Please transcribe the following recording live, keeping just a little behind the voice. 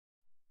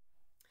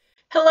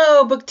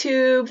Hello,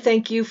 booktube.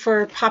 Thank you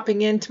for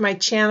popping into my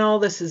channel.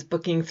 This is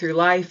Booking Through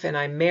Life, and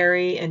I'm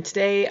Mary, and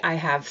today I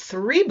have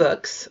 3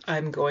 books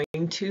I'm going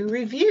to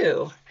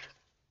review.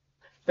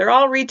 They're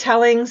all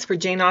retellings for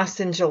Jane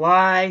Austen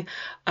July.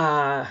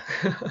 Uh,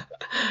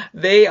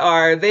 they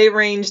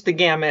range the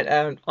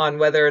gamut on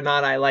whether or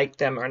not I like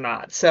them or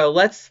not. So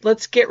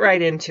let's get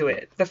right into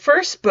it. The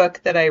first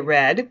book that I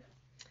read,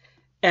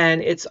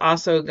 and it's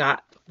also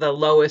got the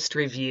lowest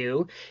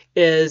review,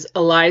 is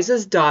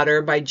Eliza's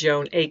Daughter by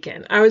Joan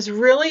Aiken. I was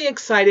really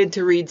excited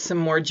to read some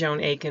more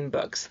Joan Aiken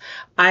books.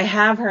 I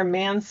have her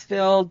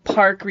Mansfield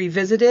Park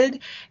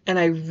Revisited, and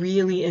I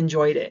really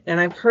enjoyed it. And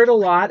I've heard a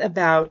lot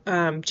about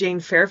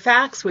Jane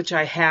Fairfax, which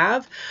I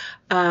have,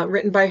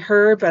 written by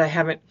her, but I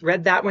haven't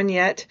read that one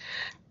yet.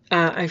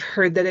 I've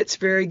heard that it's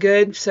very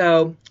good,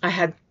 so I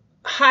had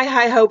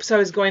high hopes I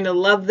was going to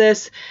love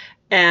this.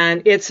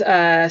 And it's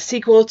a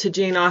sequel to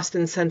Jane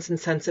Austen's Sense and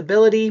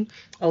Sensibility.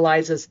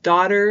 Eliza's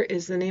Daughter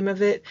is the name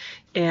of it.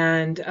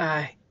 And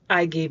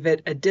I gave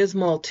it a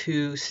dismal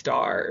 2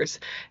 stars.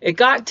 It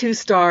got 2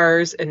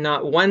 stars and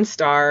not 1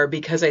 star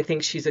because I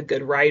think she's a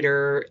good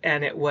writer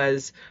and it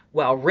was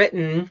well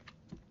written.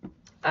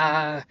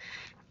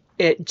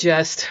 It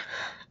just...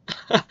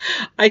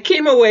 I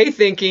came away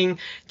thinking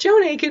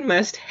Joan Aiken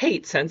must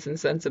hate Sense and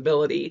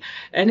Sensibility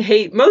and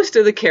hate most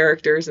of the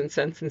characters in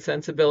Sense and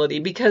Sensibility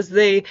because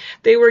they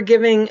were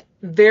giving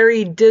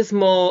very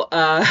dismal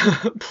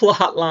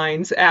plot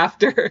lines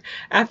after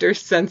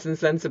Sense and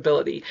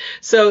Sensibility.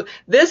 So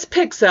this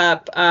picks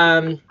up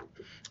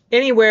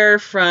anywhere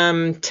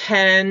from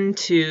 10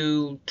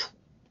 to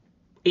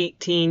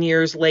 18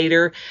 years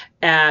later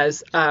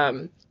as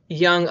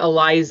young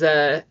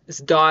Eliza's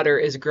daughter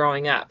is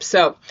growing up.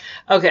 So,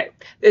 okay,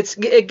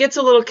 it gets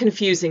a little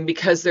confusing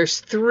because there's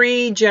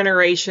 3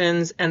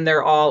 generations and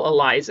they're all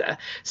Eliza.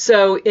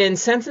 So in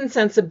Sense and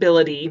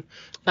Sensibility,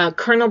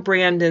 Colonel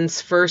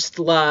Brandon's first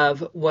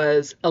love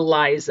was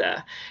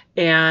Eliza,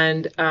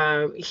 and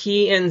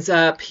he ends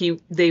up,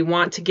 they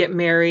want to get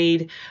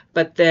married,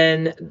 but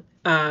then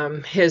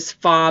his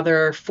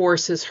father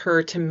forces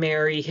her to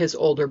marry his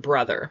older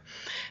brother.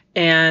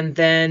 And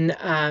then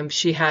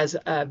she has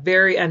a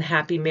very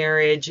unhappy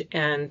marriage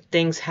and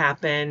things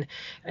happen.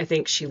 I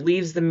think she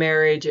leaves the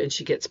marriage and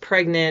she gets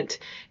pregnant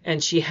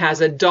and she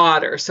has a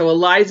daughter. So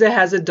Eliza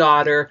has a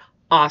daughter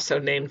also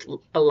named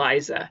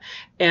Eliza.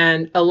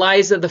 And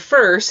Eliza the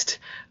First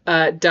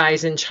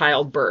dies in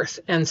childbirth.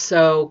 And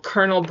so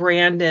Colonel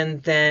Brandon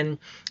then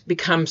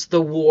becomes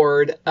the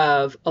ward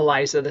of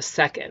Eliza the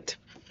Second.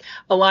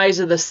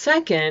 Eliza the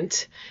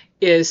Second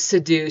is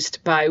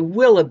seduced by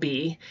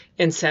Willoughby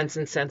in Sense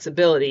and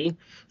Sensibility,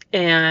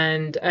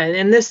 and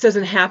this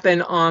doesn't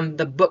happen on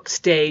the book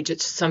stage.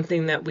 It's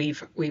something that we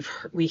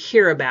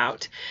hear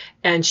about,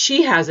 and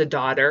she has a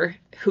daughter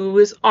who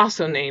is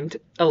also named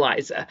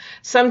Eliza,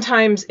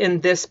 sometimes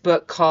in this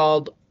book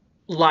called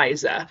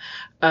Liza,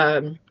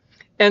 and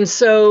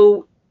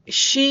so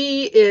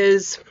she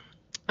is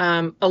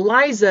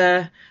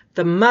Eliza,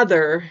 the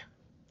mother.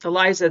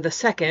 Eliza the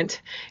Second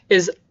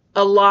is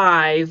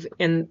alive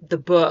in the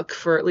book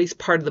for at least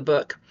part of the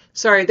book.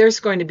 Sorry, there's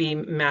going to be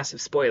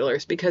massive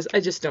spoilers because I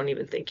just don't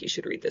even think you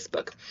should read this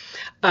book.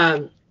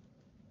 But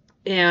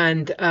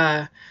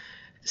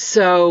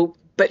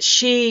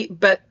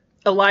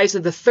Eliza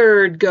the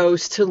Third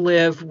goes to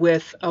live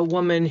with a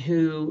woman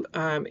who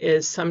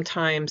is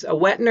sometimes a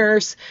wet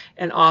nurse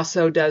and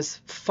also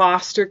does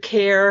foster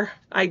care,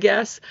 I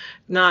guess,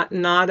 not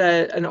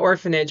an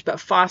orphanage, but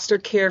foster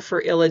care for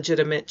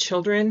illegitimate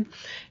children.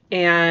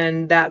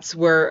 And that's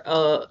where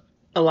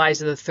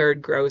Eliza the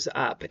Third grows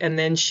up. And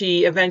then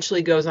she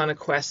eventually goes on a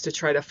quest to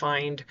try to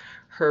find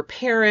her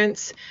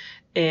parents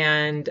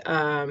and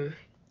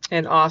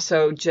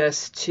also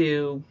just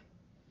to,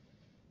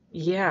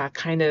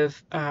 kind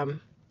of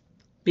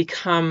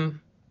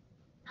become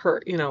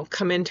her,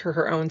 come into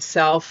her own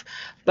self.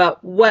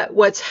 But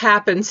what's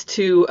happens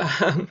to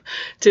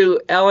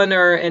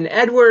Eleanor and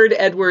Edward?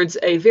 Edward's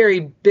a very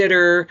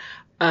bitter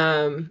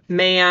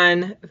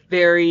man,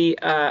 very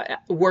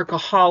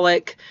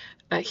workaholic.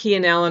 He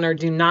and Eleanor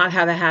do not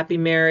have a happy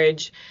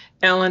marriage.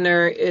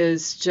 Eleanor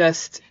is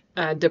just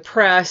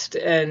depressed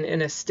and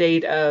in a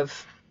state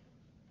of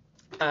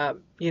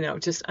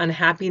just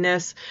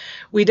unhappiness.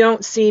 We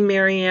don't see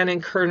Marianne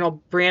and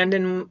Colonel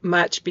Brandon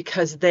much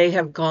because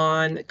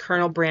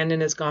Colonel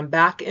Brandon has gone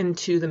back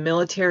into the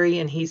military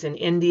and he's in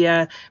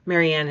India.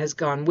 Marianne has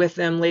gone with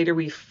them. Later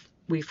we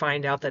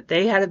find out that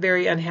they had a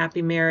very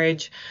unhappy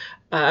marriage.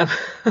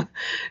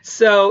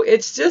 So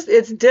it's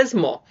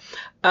dismal.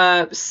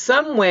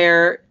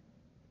 Somewhere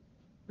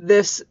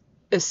this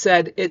is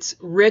said it's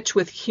rich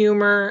with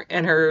humor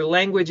and her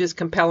language is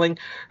compelling.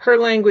 Her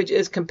language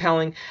is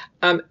compelling,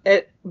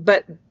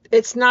 but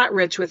it's not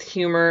rich with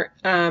humor.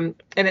 And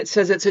it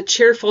says it's a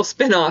cheerful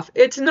spinoff.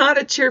 It's not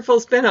a cheerful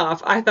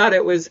spinoff. I thought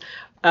it was,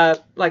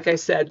 like I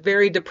said,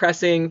 very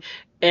depressing.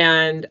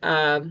 And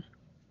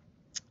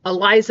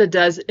Eliza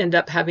does end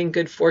up having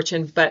good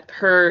fortune, but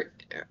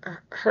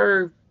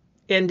her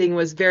ending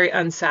was very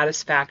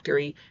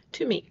unsatisfactory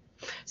to me.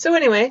 So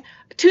anyway,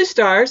 2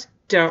 stars,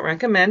 don't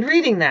recommend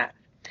reading that.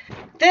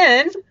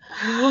 Then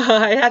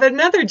I had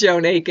another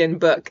Joan Aiken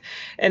book,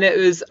 and it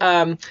was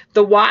The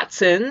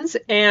Watsons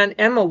and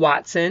Emma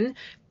Watson,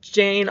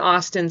 Jane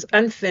Austen's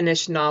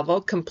unfinished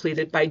novel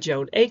completed by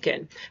Joan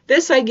Aiken.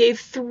 This I gave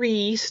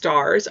 3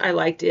 stars. I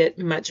liked it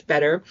much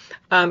better.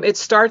 It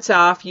starts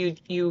off,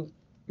 you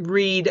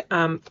read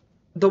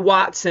The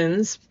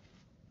Watsons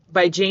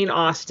by Jane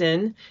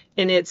Austen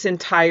in its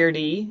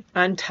entirety,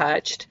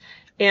 untouched.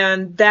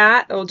 And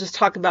that, I'll just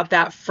talk about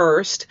that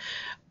first.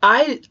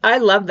 I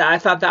love that. I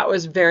thought that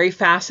was very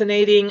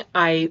fascinating.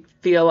 I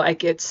feel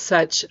like it's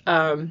such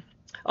a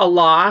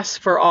loss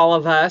for all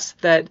of us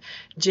that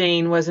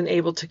Jane wasn't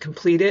able to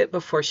complete it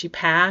before she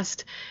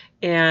passed.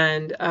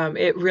 And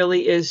it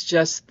really is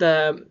just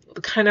the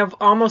kind of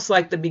almost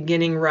like the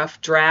beginning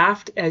rough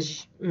draft,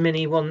 as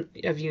many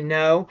of you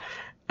know.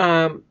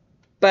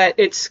 But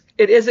it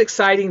is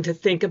exciting to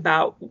think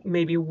about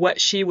maybe what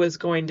she was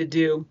going to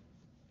do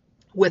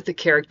with the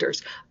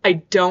characters. I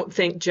don't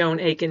think Joan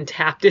Aiken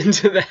tapped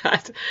into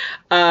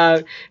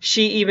that.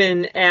 She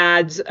even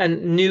adds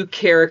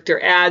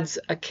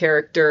a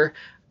character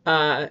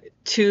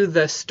to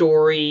the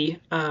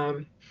story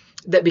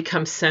that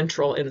becomes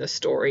central in the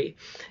story.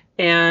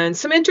 And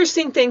some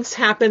interesting things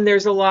happen.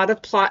 There's a lot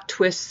of plot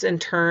twists and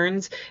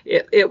turns.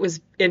 It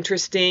was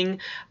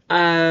interesting.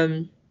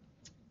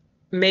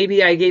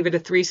 Maybe I gave it a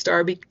 3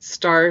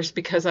 stars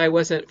because I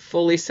wasn't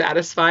fully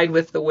satisfied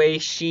with the way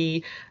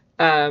she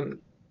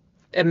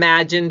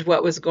imagined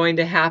what was going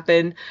to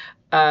happen.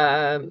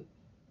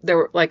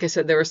 Like I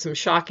said, there were some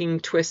shocking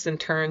twists and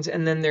turns,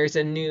 and then there's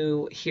a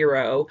new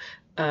hero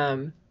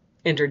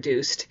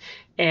introduced.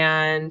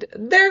 And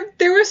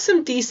there was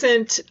some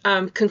decent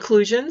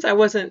conclusions. I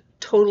wasn't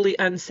totally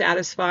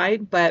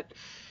unsatisfied, but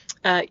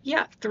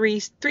yeah, 3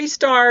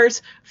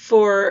 stars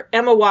for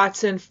Emma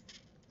Watson,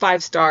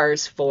 5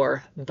 stars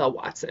for The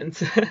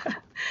Watsons.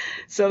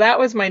 So that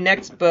was my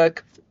next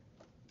book.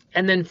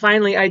 And then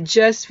finally, I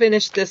just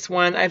finished this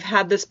one. I've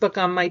had this book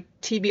on my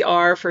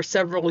TBR for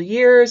several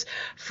years,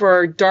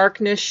 for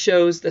Darkness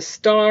Shows the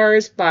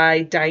Stars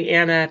by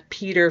Diana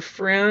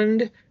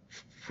Peterfreund.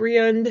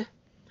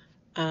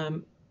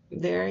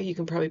 There, you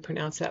can probably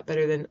pronounce that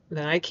better than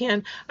I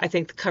can. I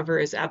think the cover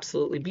is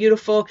absolutely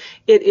beautiful.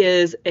 It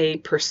is a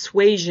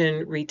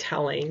persuasion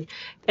retelling,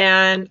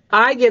 and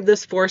I give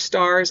this 4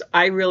 stars.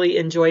 I really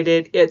enjoyed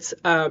it.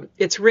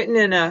 It's written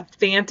in a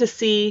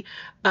fantasy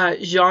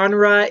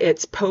genre.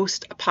 It's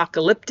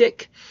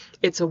post-apocalyptic.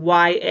 It's a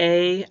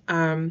YA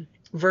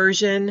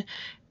version,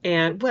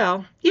 and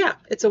well, yeah,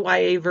 it's a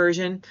YA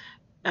version.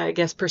 I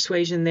guess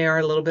Persuasion, they are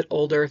a little bit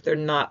older. They're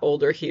not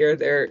older here.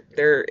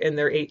 They're in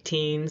their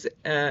 18s.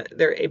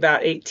 They're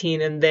about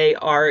 18, and they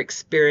are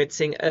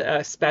experiencing,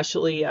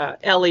 especially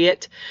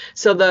Elliot.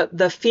 So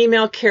the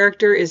female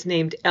character is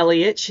named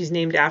Elliot. She's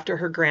named after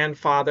her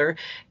grandfather,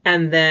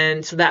 and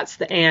then so that's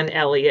the Anne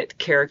Elliot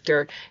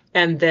character.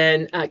 And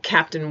then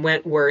Captain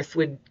Wentworth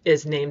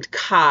is named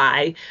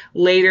Kai.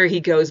 Later, he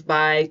goes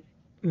by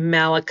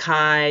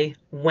Malachi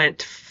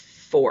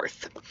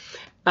Wentforth.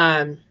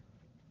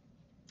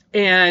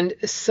 And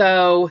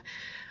so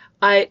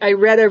I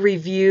read a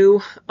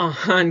review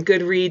on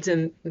Goodreads,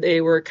 and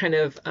they were kind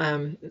of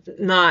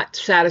not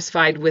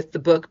satisfied with the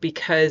book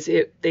because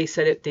they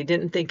said they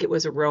didn't think it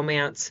was a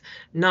romance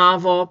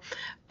novel.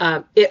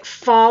 It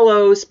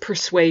follows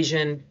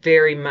Persuasion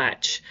very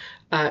much.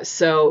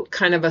 So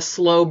kind of a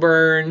slow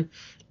burn.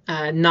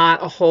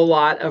 Not a whole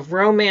lot of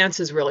romance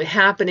is really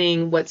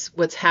happening.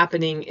 What's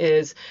happening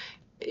is,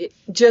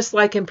 just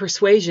like in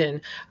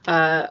Persuasion,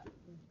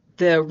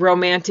 the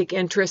romantic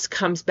interest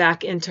comes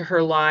back into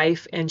her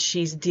life, and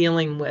she's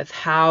dealing with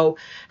how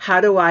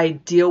do I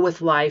deal with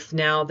life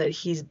now that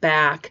he's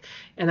back,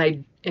 and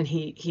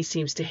he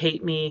seems to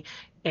hate me,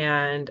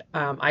 and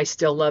I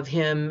still love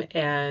him,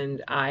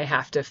 and I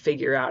have to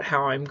figure out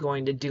how I'm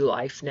going to do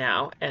life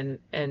now, and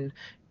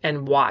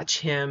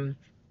watch him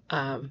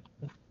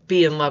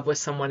be in love with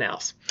someone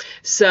else.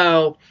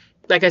 So,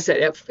 like I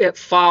said, it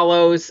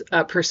follows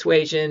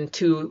Persuasion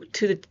to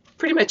the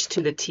pretty much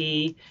to the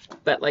T,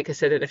 but like I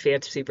said, in a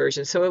fantasy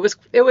version. So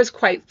it was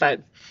quite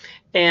fun.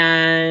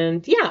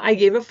 And yeah, I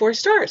gave it 4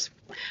 stars.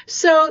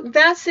 So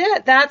that's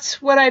it.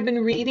 That's what I've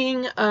been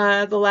reading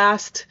the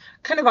last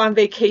kind of on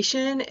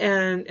vacation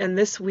and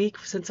this week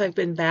since I've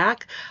been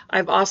back.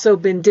 I've also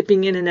been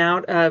dipping in and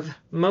out of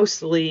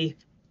mostly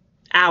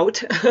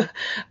out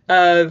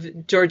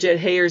of Georgette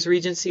Heyer's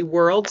Regency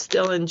World,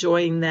 still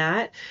enjoying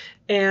that,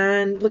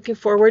 and looking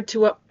forward to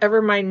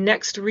whatever my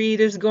next read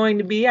is going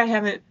to be. I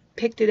haven't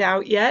picked it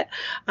out yet.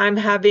 I'm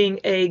having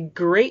a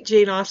great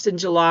Jane Austen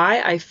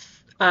July.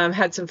 I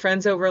had some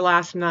friends over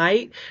last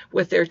night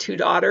with their 2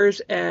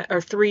 daughters,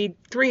 or three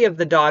of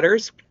the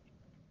daughters,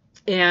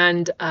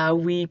 and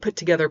we put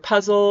together a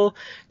puzzle,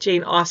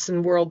 Jane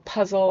Austen World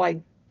puzzle.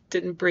 I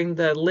didn't bring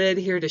the lid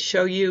here to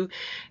show you,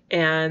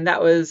 and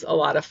that was a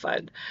lot of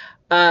fun.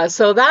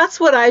 So that's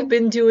what I've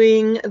been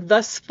doing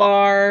thus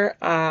far.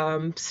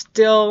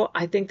 Still,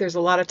 I think there's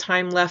a lot of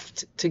time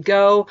left to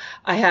go.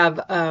 I have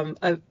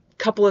a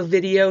couple of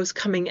videos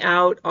coming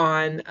out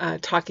on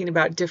talking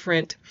about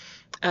different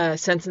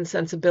Sense and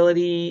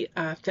Sensibility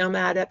film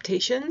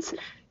adaptations.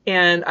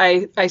 And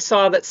I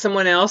saw that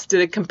someone else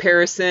did a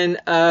comparison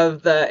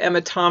of the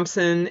Emma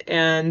Thompson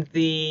and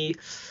the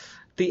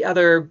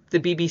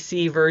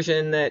BBC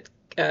version that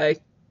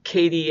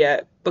Katie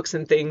at Books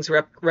and Things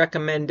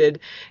recommended.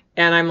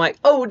 And I'm like,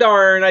 oh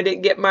darn, I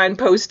didn't get mine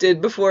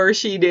posted before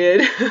she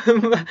did.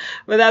 But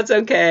that's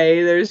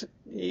okay.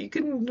 You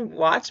can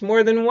watch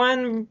more than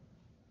one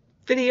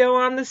video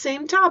on the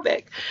same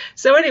topic.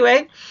 So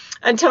anyway,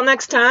 until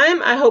next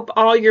time, I hope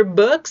all your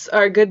books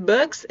are good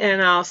books,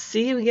 and I'll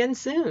see you again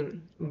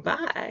soon.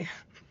 Bye.